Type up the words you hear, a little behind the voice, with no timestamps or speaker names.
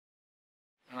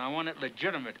And I want it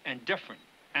legitimate and different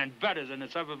and better than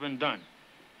it's ever been done.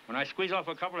 When I squeeze off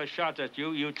a couple of shots at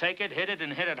you, you take it,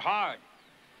 and hit it hard.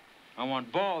 I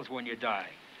want balls when you die.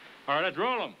 All right, let's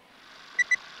roll them.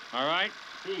 All right?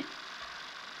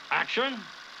 Action.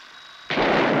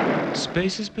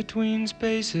 Spaces between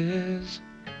spaces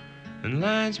and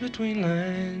lines between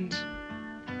lines.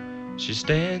 She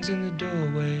stands in the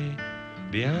doorway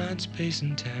beyond space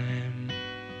and time.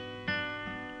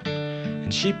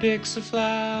 And she picks the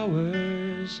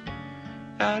flowers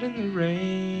out in the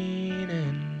rain.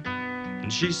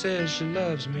 And she says she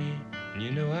loves me, and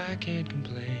you know I can't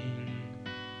complain.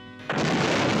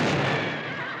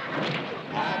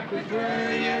 I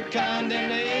prefer your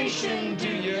condemnation to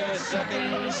your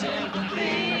sucking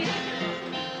sympathy.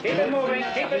 Keep it moving,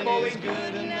 keep it moving.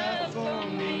 Good enough for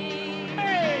me.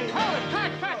 Hey, hold it,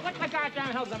 cut. What the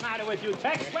goddamn hell's the matter with you,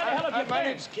 Tex? Where the hell have you been? My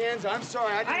name's Kens. I'm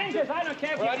sorry. I don't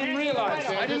care if well, you I didn't realize.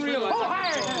 I didn't realize. Who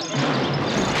hired him?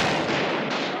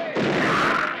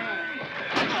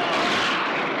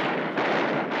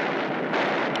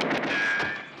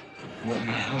 What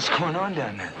the hell's going on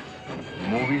down there?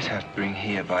 Movies have to bring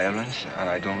here violence, and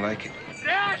I don't like it.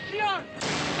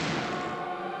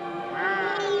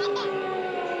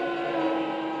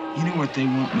 You know what they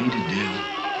want me to do?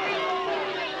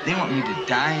 They want me to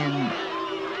die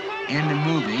in the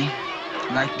movie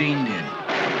like Dean did.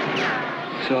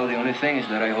 So the only thing is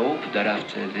that I hope that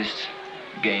after this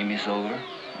game is over,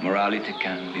 morality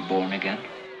can be born again.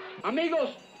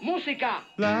 Amigos, música.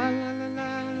 La la la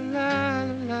la la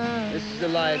la. This is the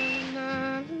life.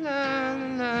 La la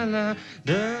la la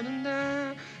da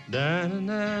da da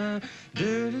da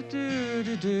do do do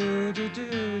do do do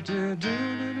do do do do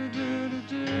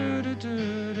do do do